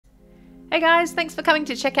Hey guys, thanks for coming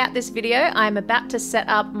to check out this video. I'm about to set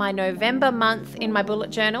up my November month in my bullet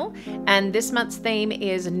journal, and this month's theme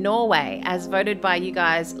is Norway, as voted by you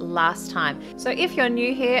guys last time. So if you're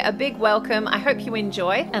new here, a big welcome. I hope you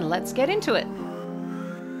enjoy, and let's get into it.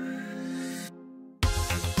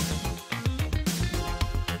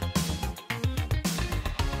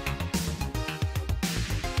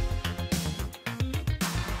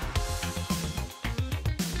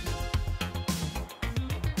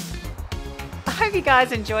 I hope you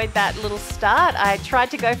guys enjoyed that little start. I tried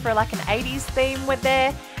to go for like an 80s theme with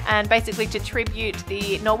there, and basically to tribute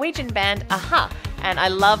the Norwegian band Aha. And I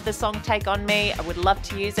love the song Take On Me. I would love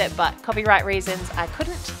to use it, but copyright reasons I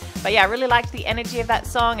couldn't. But yeah, I really liked the energy of that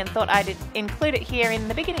song and thought I'd include it here in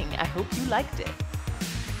the beginning. I hope you liked it.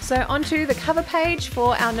 So onto the cover page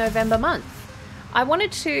for our November month. I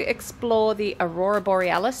wanted to explore the Aurora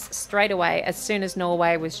Borealis straight away as soon as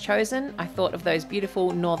Norway was chosen. I thought of those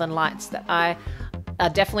beautiful northern lights that are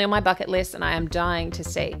definitely on my bucket list and I am dying to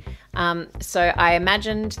see. So I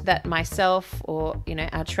imagined that myself, or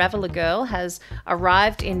our traveller girl, has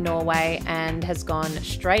arrived in Norway and has gone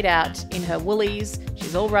straight out in her woolies.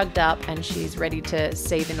 She's all rugged up and she's ready to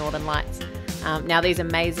see the northern lights. Now these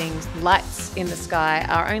amazing lights in the sky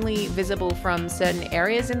are only visible from certain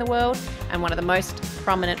areas in the world, and one of the most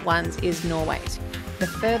prominent ones is Norway. The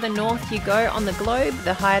further north you go on the globe,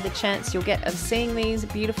 the higher the chance you'll get of seeing these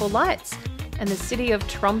beautiful lights. And the city of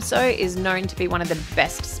Tromsø is known to be one of the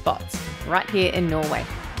best spots, right here in Norway.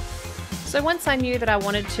 So once I knew that I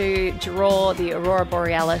wanted to draw the Aurora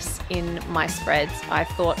Borealis in my spreads, I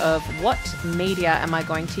thought of what media am I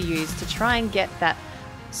going to use to try and get that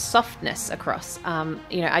softness across.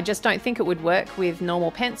 I just don't think it would work with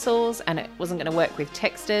normal pencils, and it wasn't going to work with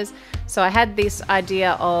textures. So I had this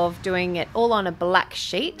idea of doing it all on a black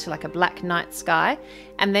sheet, like a black night sky,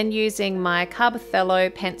 and then using my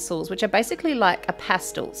Carbothello pencils, which are basically like a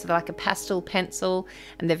pastel. So they're like a pastel pencil,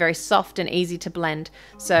 and they're very soft and easy to blend.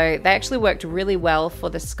 So they actually worked really well for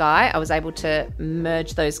the sky. I was able to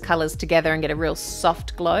merge those colors together and get a real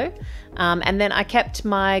soft glow. And then I kept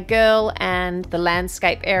my girl and the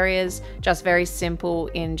landscape areas just very simple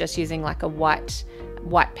in just using like a white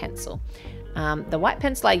pencil. The white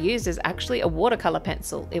pencil I used is actually a watercolor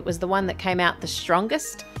pencil. It was the one that came out the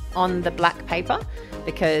strongest on the black paper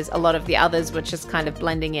because a lot of the others were just kind of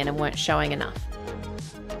blending in and weren't showing enough.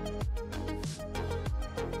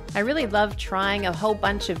 I really love trying a whole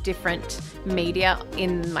bunch of different media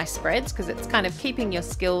in my spreads because it's kind of keeping your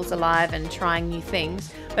skills alive and trying new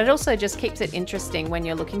things, but it also just keeps it interesting when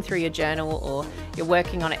you're looking through your journal or you're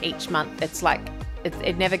working on it each month. It's like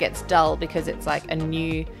it never gets dull because it's like a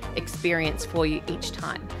new experience for you each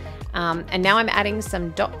time. And now I'm adding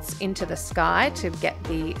some dots into the sky to get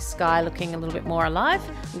the sky looking a little bit more alive.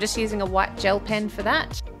 I'm just using a white gel pen for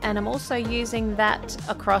that. And I'm also using that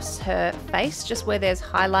across her face, just where there's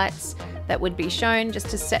highlights that would be shown, just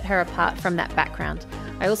to set her apart from that background.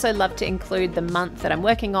 I also love to include the month that I'm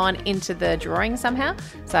working on into the drawing somehow.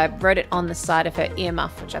 So I wrote it on the side of her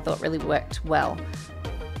earmuff, which I thought really worked well.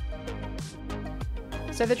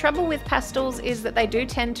 So the trouble with pastels is that they do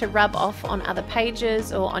tend to rub off on other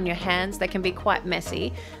pages or on your hands. They can be quite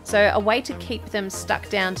messy. So a way to keep them stuck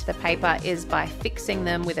down to the paper is by fixing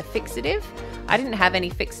them with a fixative. I didn't have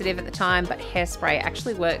any fixative at the time, but hairspray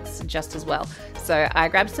actually works just as well. So I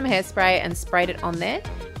grabbed some hairspray and sprayed it on there,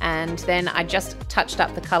 and then I just touched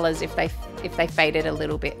up the colors if they faded a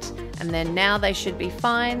little bit. And then now they should be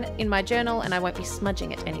fine in my journal and I won't be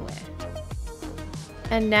smudging it anywhere.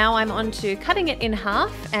 And now I'm on to cutting it in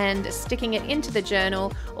half and sticking it into the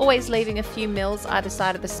journal, always leaving a few mils either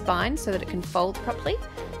side of the spine so that it can fold properly.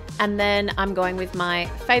 And then I'm going with my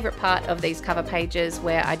favorite part of these cover pages,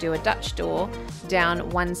 where I do a Dutch door down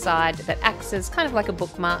one side that acts as kind of like a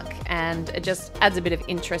bookmark, and it just adds a bit of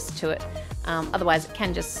interest to it. Otherwise it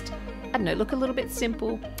can just, I don't know, look a little bit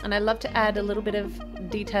simple, and I love to add a little bit of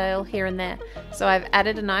detail here and there. So I've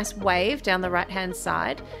added a nice wave down the right hand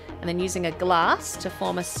side, and then using a glass to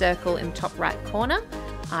form a circle in the top right corner,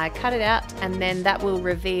 I cut it out, and then that will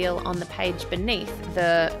reveal on the page beneath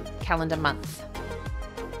the calendar month.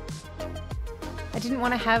 I didn't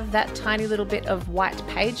want to have that tiny little bit of white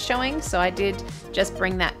page showing, so I did just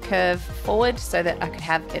bring that curve forward so that I could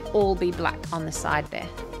have it all be black on the side there.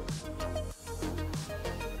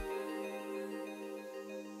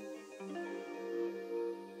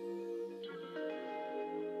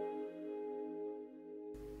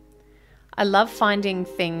 I love finding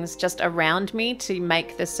things just around me to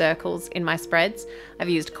make the circles in my spreads. I've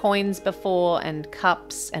used coins before and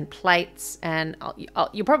cups and plates, and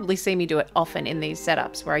you'll probably see me do it often in these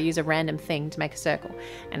setups where I use a random thing to make a circle.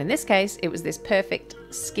 And in this case, it was this perfect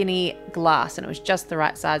skinny glass, and it was just the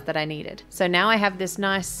right size that I needed. So now I have this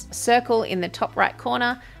nice circle in the top right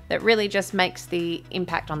corner that really just makes the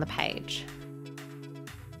impact on the page.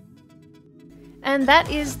 And that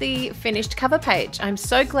is the finished cover page. I'm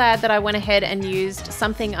so glad that I went ahead and used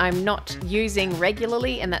something I'm not using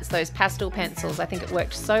regularly, and that's those pastel pencils. I think it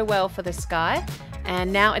worked so well for the sky.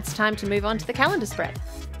 And now it's time to move on to the calendar spread.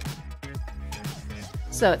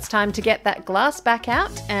 So it's time to get that glass back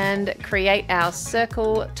out and create our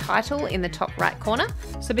circle title in the top right corner.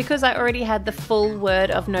 So because I already had the full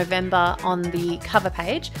word of November on the cover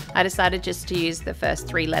page, I decided just to use the first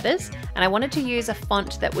 3 letters. And I wanted to use a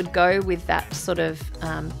font that would go with that sort of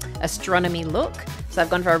astronomy look. So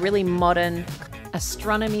I've gone for a really modern,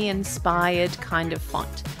 astronomy-inspired kind of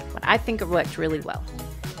font. But I think it worked really well.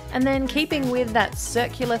 And then keeping with that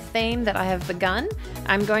circular theme that I have begun,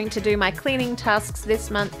 I'm going to do my cleaning tasks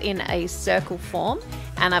this month in a circle form.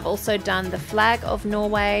 And I've also done the flag of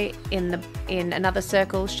Norway in another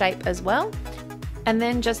circle shape as well. And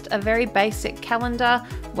then just a very basic calendar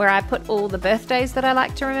where I put all the birthdays that I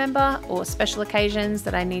like to remember or special occasions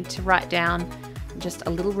that I need to write down, just a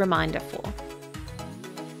little reminder for.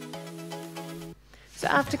 So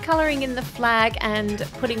after colouring in the flag and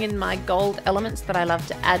putting in my gold elements that I love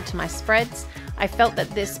to add to my spreads, I felt that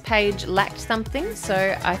this page lacked something,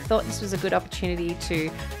 so I thought this was a good opportunity to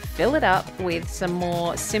fill it up with some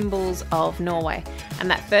more symbols of Norway. And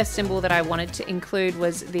that first symbol that I wanted to include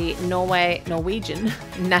was the Norwegian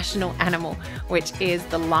national animal, which is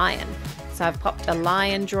the lion. So I've popped a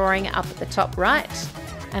lion drawing up at the top right,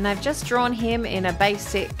 and I've just drawn him in a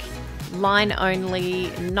basic line only,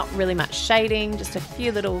 not really much shading, just a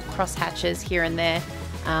few little cross hatches here and there,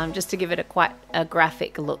 just to give it quite a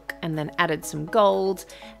graphic look, and then added some gold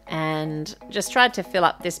and just tried to fill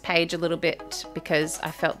up this page a little bit because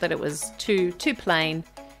I felt that it was too plain.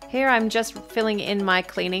 Here I'm just filling in my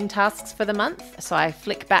cleaning tasks for the month, so I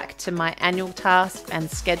flick back to my annual tasks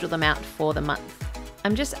and schedule them out for the month.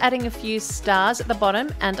 I'm just adding a few stars at the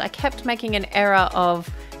bottom, and I kept making an error of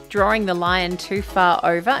drawing the lion too far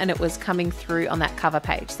over and it was coming through on that cover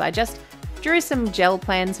page. So I just drew some gel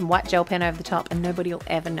pen, some white gel pen over the top, and nobody will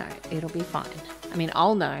ever know. It'll be fine. I mean,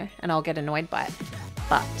 I'll know and I'll get annoyed by it,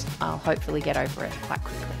 but I'll hopefully get over it quite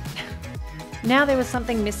quickly. Now there was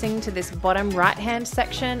something missing to this bottom right hand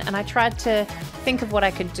section, and I tried to think of what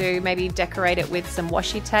I could do, maybe decorate it with some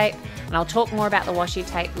washi tape, and I'll talk more about the washi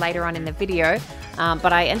tape later on in the video.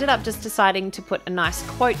 But I ended up just deciding to put a nice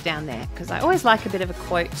quote down there because I always like a bit of a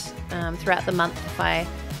quote throughout the month if I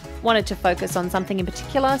wanted to focus on something in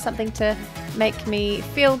particular, something to make me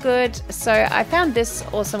feel good. So I found this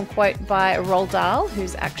awesome quote by Roald Dahl,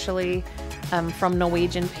 who's actually from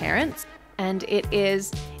Norwegian parents, and it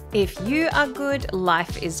is, "If you are good,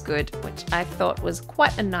 life is good," which I thought was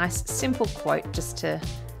quite a nice, simple quote just to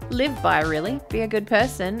live by, really. Be a good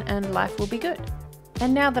person and life will be good.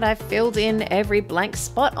 And now that I've filled in every blank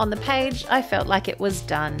spot on the page, I felt like it was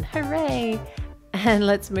done. Hooray! And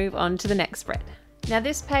let's move on to the next spread. Now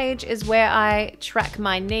this page is where I track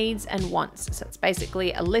my needs and wants. So it's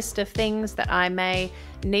basically a list of things that I may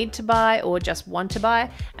need to buy or just want to buy,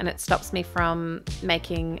 and it stops me from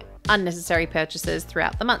making unnecessary purchases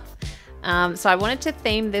throughout the month. So I wanted to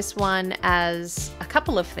theme this one as a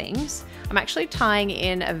couple of things. I'm actually tying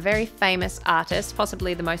in a very famous artist,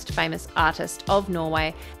 possibly the most famous artist of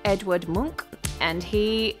Norway, Edvard Munch. And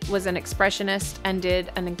he was an expressionist and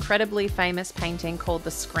did an incredibly famous painting called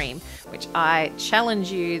The Scream, which I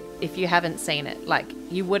challenge you, if you haven't seen it, like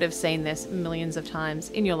you would have seen this millions of times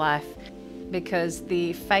in your life, because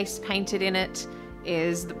the face painted in it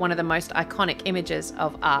is one of the most iconic images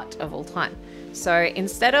of art of all time. So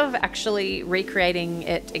instead of actually recreating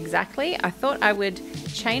it exactly, I thought I would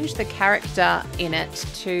change the character in it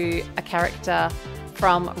to a character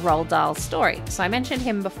from Roald Dahl's story. So I mentioned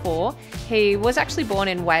him before. He was actually born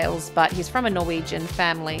in Wales, but he's from a Norwegian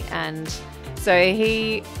family, and so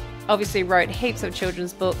he obviously wrote heaps of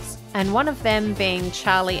children's books, and one of them being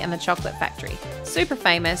Charlie and the Chocolate Factory. Super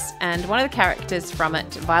famous, and one of the characters from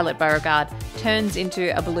it, Violet Beauregard, turns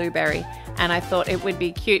into a blueberry. And I thought it would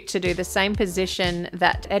be cute to do the same position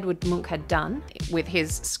that Edvard Munch had done with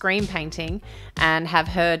his Scream painting and have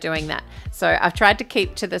her doing that. So I've tried to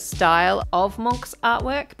keep to the style of Munch's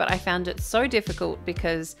artwork, but I found it so difficult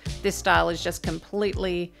because this style is just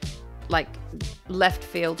completely like left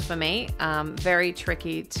field for me, very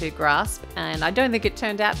tricky to grasp, and I don't think it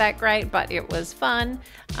turned out that great, but it was fun.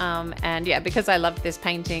 And yeah, because I loved this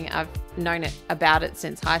painting, I've known about it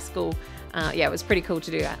since high school. Yeah, it was pretty cool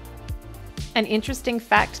to do that. An interesting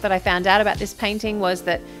fact that I found out about this painting was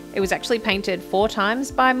that it was actually painted 4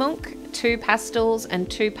 times by Munch, 2 pastels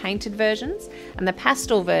and 2 painted versions, and the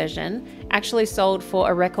pastel version actually sold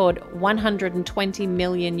for a record $120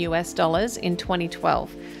 million in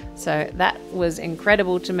 2012. So that was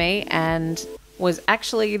incredible to me, and was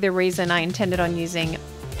actually the reason I intended on using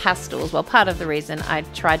pastels. Well, part of the reason I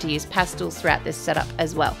tried to use pastels throughout this setup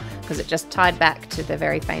as well, because it just tied back to the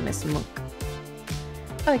very famous Munch.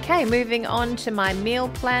 Okay, moving on to my meal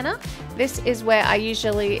planner. This is where I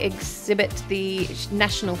usually exhibit the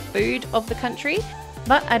national food of the country,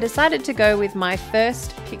 but I decided to go with my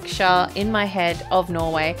first picture in my head of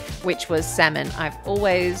Norway, which was salmon. I've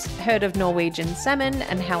always heard of Norwegian salmon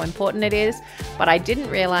and how important it is, but I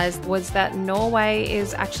didn't realize was that Norway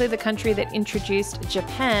is actually the country that introduced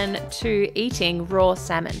Japan to eating raw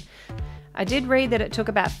salmon. I did read that it took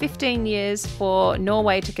about 15 years for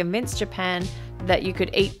Norway to convince Japan that you could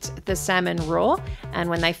eat the salmon raw, and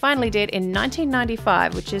when they finally did in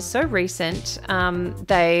 1995, which is so recent,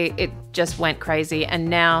 it just went crazy, and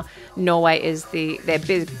now Norway is their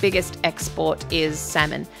biggest export is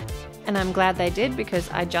salmon. And I'm glad they did, because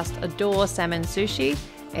I just adore salmon sushi.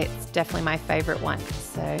 It's definitely my favorite one.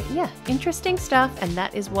 So yeah, interesting stuff, and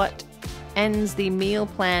that is what ends the meal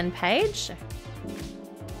plan page.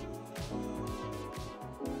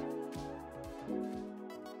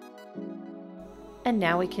 And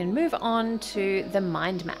now we can move on to the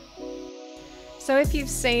mind map. So if you've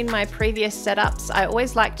seen my previous setups, I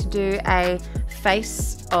always like to do a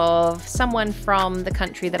face of someone from the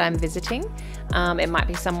country that I'm visiting. It might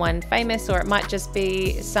be someone famous, or it might just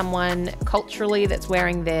be someone culturally that's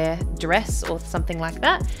wearing their dress or something like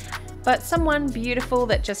that. But someone beautiful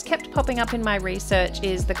that just kept popping up in my research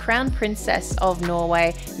is the Crown Princess of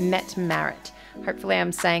Norway, Mette-Marit. Hopefully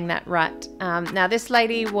I'm saying that right. Now this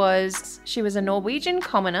lady was a Norwegian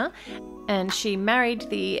commoner, and she married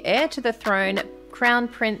the heir to the throne, Crown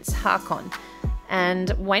Prince Haakon. And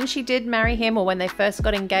when she did marry him, or when they first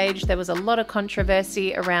got engaged, there was a lot of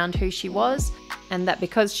controversy around who she was, and that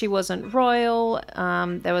because she wasn't royal,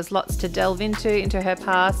 there was lots to delve into her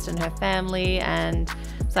past and her family. And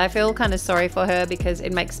so I feel kind of sorry for her, because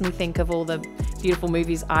it makes me think of all the beautiful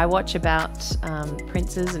movies I watch about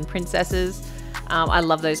princes and princesses. I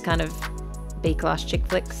love those kind of B-class chick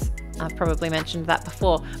flicks. I've probably mentioned that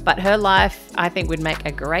before, but her life I think would make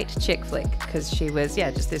a great chick flick, because she was,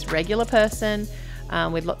 yeah, just this regular person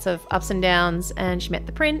with lots of ups and downs, and she met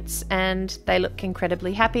the prince and they look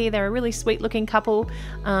incredibly happy. They're a really sweet looking couple.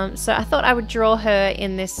 So I thought I would draw her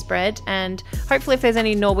in this spread, and hopefully if there's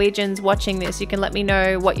any Norwegians watching this, you can let me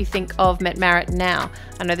know what you think of Mette-Marit now.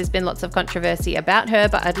 I know there's been lots of controversy about her,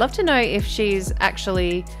 but I'd love to know if she's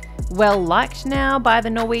actually well liked now by the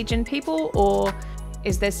Norwegian people, or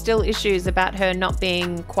is there still issues about her not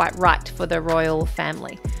being quite right for the royal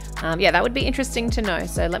family? Yeah, that would be interesting to know.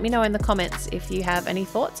 So let me know in the comments if you have any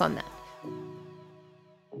thoughts on that.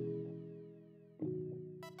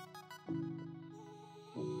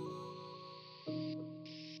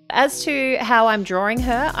 As to how I'm drawing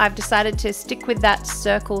her, I've decided to stick with that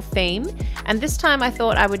circle theme, and this time I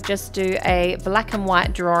thought I would just do a black and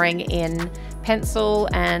white drawing in pencil,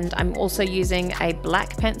 and I'm also using a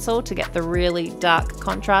black pencil to get the really dark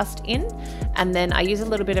contrast in, and then I use a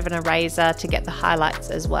little bit of an eraser to get the highlights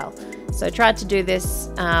as well. So I tried to do this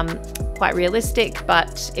quite realistic,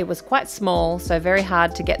 but it was quite small, so very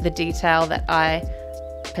hard to get the detail that I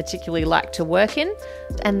particularly like to work in.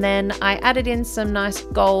 And then I added in some nice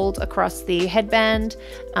gold across the headband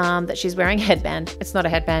that she's wearing. Headband, it's not a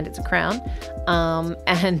headband, it's a crown.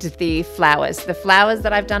 And the flowers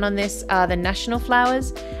that I've done on this are the national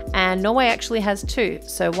flowers, and Norway actually has 2.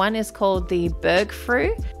 So one is called the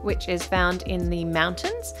Bergfru, which is found in the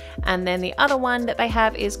mountains, and then the other one that they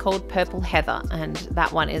have is called purple heather, and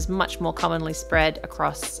that one is much more commonly spread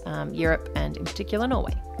across Europe and in particular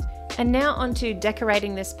Norway. And now onto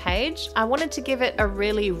decorating this page. I wanted to give it a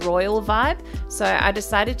really royal vibe, so I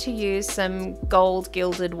decided to use some gold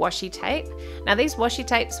gilded washi tape. Now these washi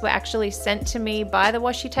tapes were actually sent to me by the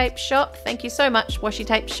washi tape shop. Thank you so much, washi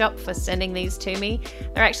tape shop, for sending these to me.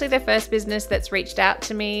 They're actually the first business that's reached out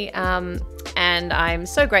to me, and I'm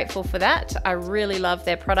so grateful for that. I really love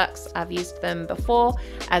their products. I've used them before,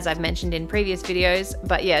 as I've mentioned in previous videos,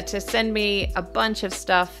 but yeah, to send me a bunch of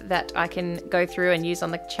stuff that I can go through and use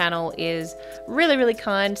on the channel channel is really, really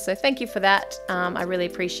kind. So thank you for that. I really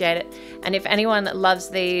appreciate it. And if anyone loves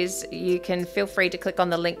these, you can feel free to click on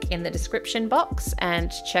the link in the description box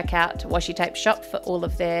and check out Washi Tape Shop for all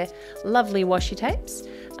of their lovely washi tapes.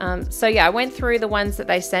 So yeah, I went through the ones that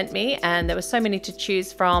they sent me, and there were so many to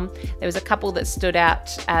choose from. There was a couple that stood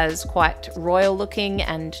out as quite royal looking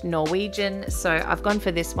and Norwegian. So I've gone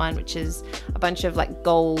for this one, which is a bunch of like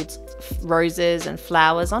gold roses and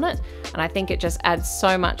flowers on it. And I think it just adds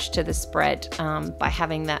so much to the spread by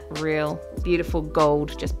having that real beautiful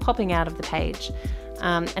gold just popping out of the page.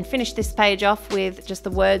 And finish this page off with just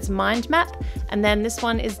the words mind map, and then this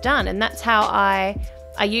one is done. And that's how I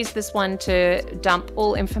use this one to dump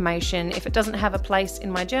all information. If it doesn't have a place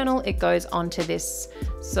in my journal, it goes onto this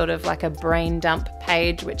sort of like a brain dump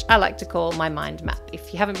page, which I like to call my mind map.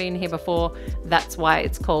 If you haven't been here before, that's why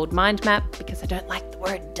it's called mind map, because I don't like the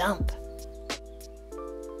word dump.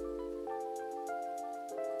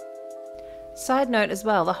 Side note as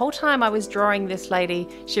well, the whole time I was drawing this lady,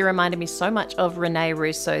 she reminded me so much of Renee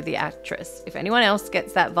Russo, the actress. If anyone else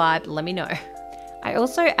gets that vibe, let me know. I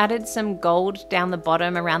also added some gold down the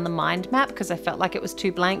bottom around the mind map because I felt like it was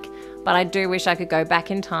too blank, but I do wish I could go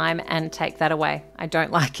back in time and take that away. I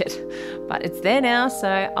don't like it, but it's there now,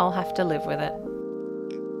 so I'll have to live with it.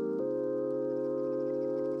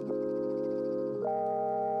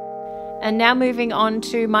 And now moving on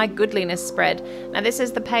to my Goodliness spread. Now this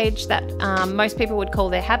is the page that most people would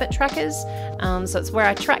call their habit trackers. So it's where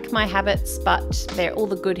I track my habits, but they're all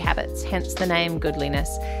the good habits, hence the name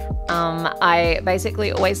Goodliness. I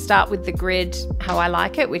basically always start with the grid how I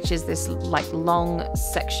like it, which is this like long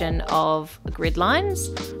section of grid lines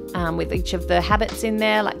with each of the habits in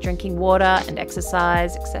there, like drinking water and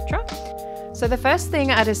exercise, etc. So the first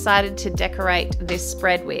thing I decided to decorate this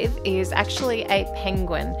spread with is actually a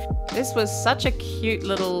penguin. This was such a cute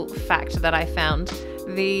little fact that I found.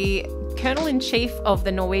 The Colonel-in-Chief of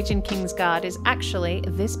the Norwegian King's Guard is actually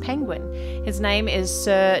this penguin. His name is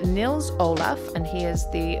Sir Nils Olaf, and he is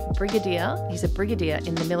the brigadier. He's a brigadier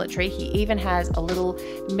in the military. He even has a little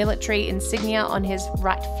military insignia on his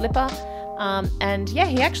right flipper. And yeah,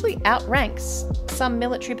 he actually outranks some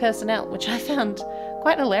military personnel, which I found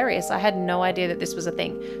quite hilarious. I had no idea that this was a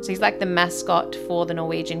thing. So he's like the mascot for the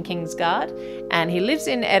Norwegian King's Guard, and he lives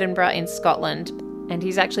in Edinburgh in Scotland, and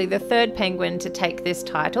he's actually the third penguin to take this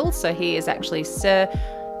title. So he is actually Sir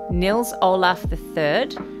Nils Olaf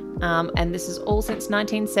III, and this is all since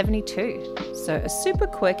 1972. So a super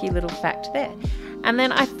quirky little fact there. And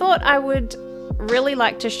then I thought I would really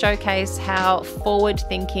like to showcase how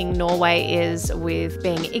forward-thinking Norway is with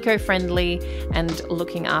being eco-friendly and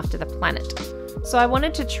looking after the planet. So I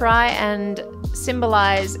wanted to try and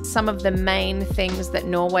symbolize some of the main things that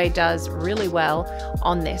Norway does really well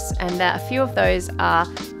on this, and a few of those are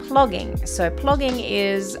plogging. So plogging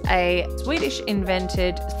is a Swedish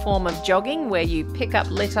invented form of jogging where you pick up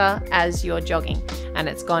litter as you're jogging, and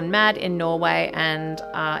it's gone mad in Norway, and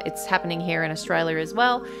it's happening here in Australia as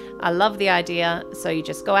well. I love the idea. So you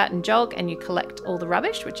just go out and jog and you collect all the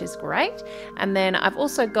rubbish, which is great. And then I've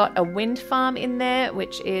also got a wind farm in there,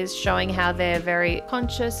 which is showing how they're very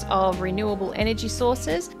conscious of renewable energy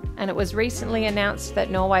sources. And it was recently announced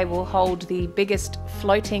that Norway will hold the biggest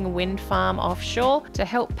floating wind farm offshore to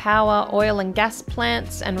help power oil and gas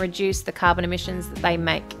plants and reduce the carbon emissions that they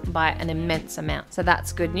make by an immense amount. So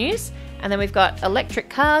that's good news. And then we've got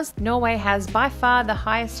electric cars. Norway has by far the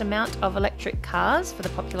highest amount of electric cars for the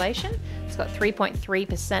population. It's got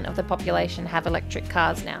 3.3% of the population have electric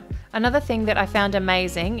cars now. Another thing that I found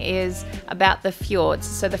amazing is about the fjords.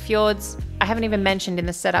 So the fjords, I haven't even mentioned in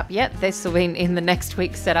the setup yet. This will be in the next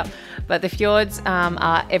week's setup. But the fjords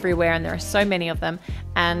are everywhere, and there are so many of them.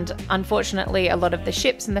 And unfortunately, a lot of the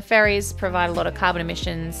ships and the ferries provide a lot of carbon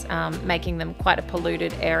emissions, making them quite a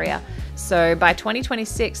polluted area. So by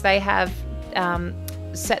 2026, they have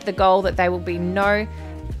set the goal that there will be no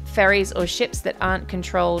ferries or ships that aren't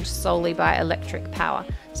controlled solely by electric power.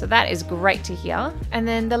 So that is great to hear. And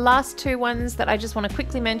then the last two ones that I just want to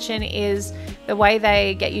quickly mention is the way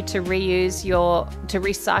they get you to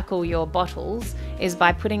recycle your bottles is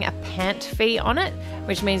by putting a pant fee on it,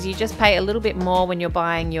 which means you just pay a little bit more when you're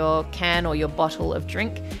buying your can or your bottle of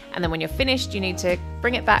drink. And then when you're finished, you need to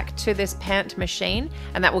bring it back to this pant machine,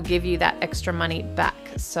 and that will give you that extra money back.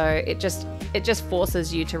 So it just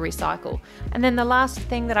forces you to recycle. And then the last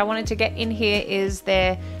thing that I wanted to get in here is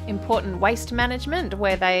their important waste management,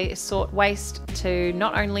 where they sort waste to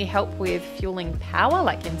not only help with fueling power,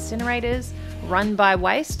 like incinerators run by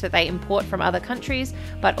waste that they import from other countries,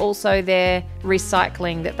 but also their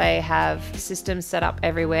recycling, that they have systems set up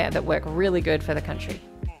everywhere that work really good for the country.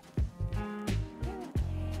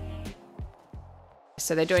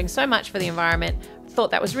 So they're doing so much for the environment.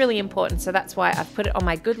 Thought that was really important, so that's why I've put it on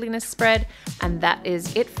my Goodliness spread, and that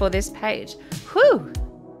is it for this page. Whew!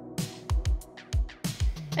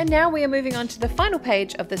 And now we are moving on to the final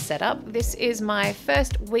page of the setup. This is my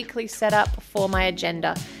first weekly setup for my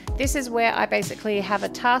agenda. This is where I basically have a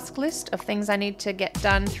task list of things I need to get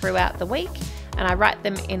done throughout the week, and I write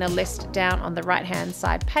them in a list down on the right-hand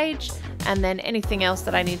side page, and then anything else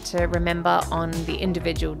that I need to remember on the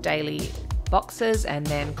individual daily boxes, and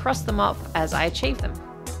then cross them off as I achieve them.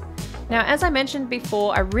 Now, as I mentioned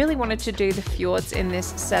before, I really wanted to do the fjords in this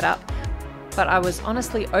setup, but I was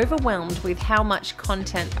honestly overwhelmed with how much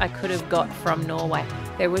content I could have got from Norway.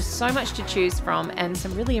 There was so much to choose from and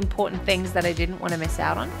some really important things that I didn't want to miss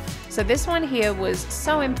out on. So this one here was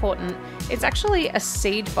so important. It's actually a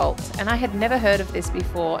seed vault, and I had never heard of this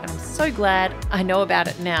before, and I'm so glad I know about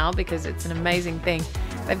it now because it's an amazing thing.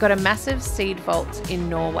 They've got a massive seed vault in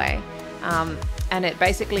Norway, and it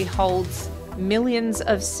basically holds millions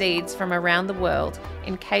of seeds from around the world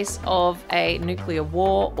in case of a nuclear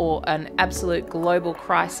war or an absolute global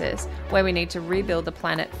crisis where we need to rebuild the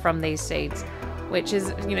planet from these seeds, which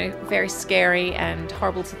is, you know, very scary and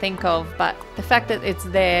horrible to think of, but the fact that it's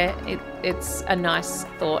there, it's a nice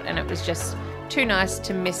thought, and it was just too nice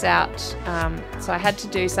to miss out. So I had to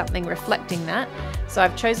do something reflecting that. So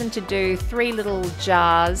I've chosen to do 3 little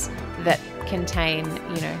jars that contain,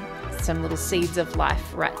 you know, some little seeds of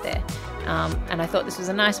life right there. And I thought this was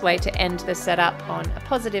a nice way to end the setup on a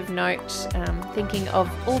positive note, thinking of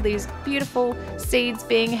all these beautiful seeds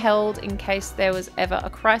being held in case there was ever a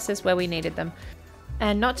crisis where we needed them.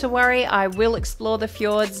 And not to worry, I will explore the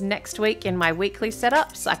fjords next week in my weekly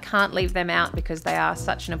setups. I can't leave them out because they are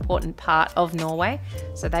such an important part of Norway.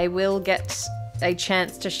 So they will get a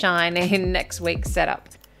chance to shine in next week's setup.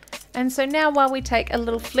 And so now, while we take a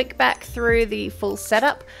little flick back through the full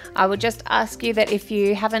setup, I would just ask you that if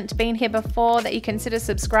you haven't been here before, that you consider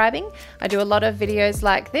subscribing. I do a lot of videos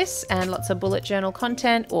like this and lots of bullet journal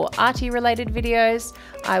content or arty related videos.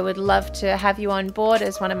 I would love to have you on board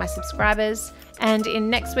as one of my subscribers. And in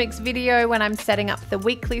next week's video, when I'm setting up the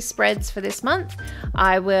weekly spreads for this month,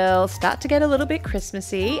 I will start to get a little bit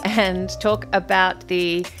Christmassy and talk about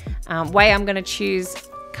the way I'm going to choose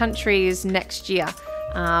countries next year.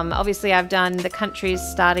 Obviously I've done the countries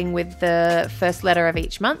starting with the first letter of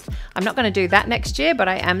each month. I'm not going to do that next year, but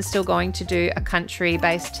I am still going to do a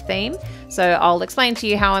country-based theme. So I'll explain to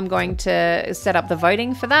you how I'm going to set up the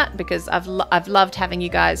voting for that, because I've loved having you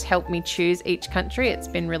guys help me choose each country. It's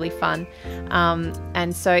been really fun.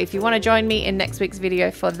 And so if you want to join me in next week's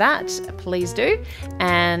video for that, please do.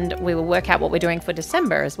 And we will work out what we're doing for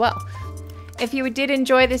December as well. If you did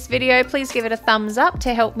enjoy this video, please give it a thumbs up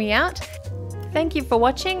to help me out. Thank you for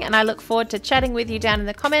watching, and I look forward to chatting with you down in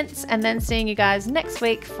the comments and then seeing you guys next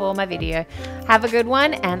week for my video. Have a good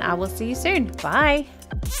one, and I will see you soon. Bye.